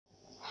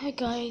Hi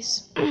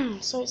guys,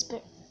 so it's a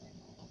bit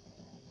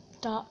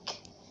dark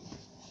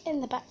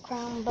in the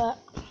background, but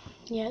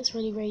yeah, it's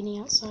really rainy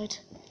outside.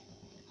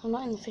 I'm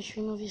not in the fish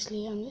room,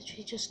 obviously. I'm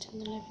literally just in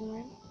the living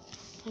room.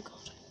 Oh my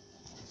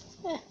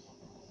god.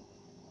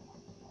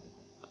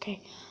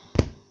 Okay.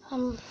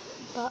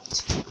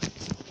 But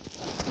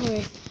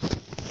anyway,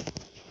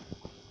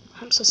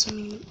 hamster's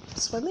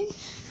swimming.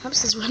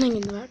 Hamster's running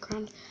in the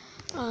background.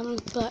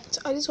 But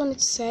I just wanted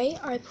to say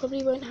I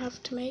probably won't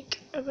have to make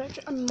a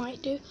retro. I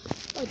might do.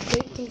 I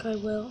don't think I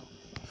will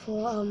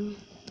for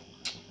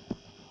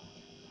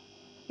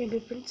Rainbow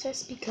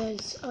Princess,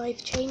 because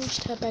I've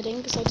changed her bedding,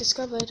 because I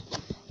discovered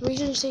the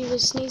reason she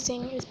was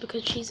sneezing is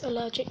because she's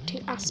allergic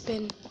to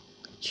Aspen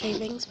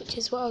shavings, which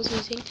is what I was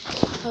using.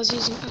 I was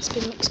using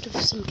Aspen mixed with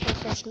some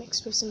Carefresh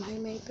mixed with some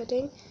homemade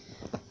bedding.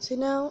 So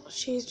now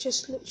she's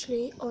just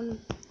literally on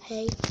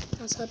hay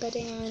as her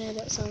bedding. I know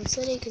that sounds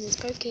silly because it's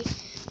pokey,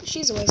 but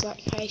she's always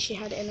liked hay. She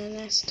had it in her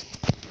nest.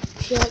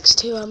 She likes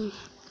to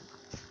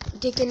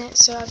dig in it,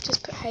 so I've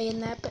just put hay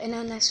in there, but in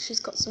her nest she's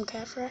got some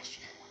Carefresh.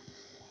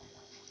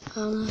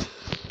 So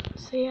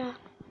yeah,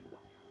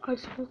 I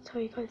just wanted to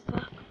tell you guys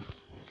that.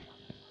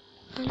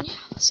 And yeah,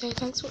 so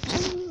thanks for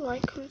watching,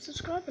 like, comment,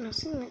 subscribe, and I'll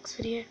see you in the next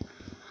video.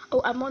 Oh,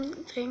 and one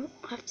thing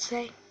I have to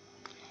say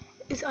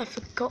is I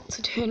forgot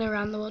to do an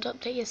around the world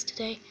update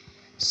yesterday.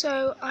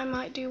 So I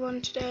might do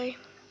one today.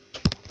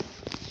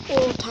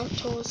 Or tank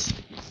tours.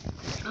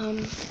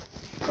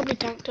 Probably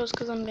tank tours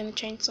because I'm going to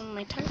change some of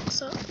my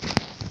tanks up.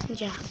 And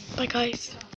yeah, bye guys.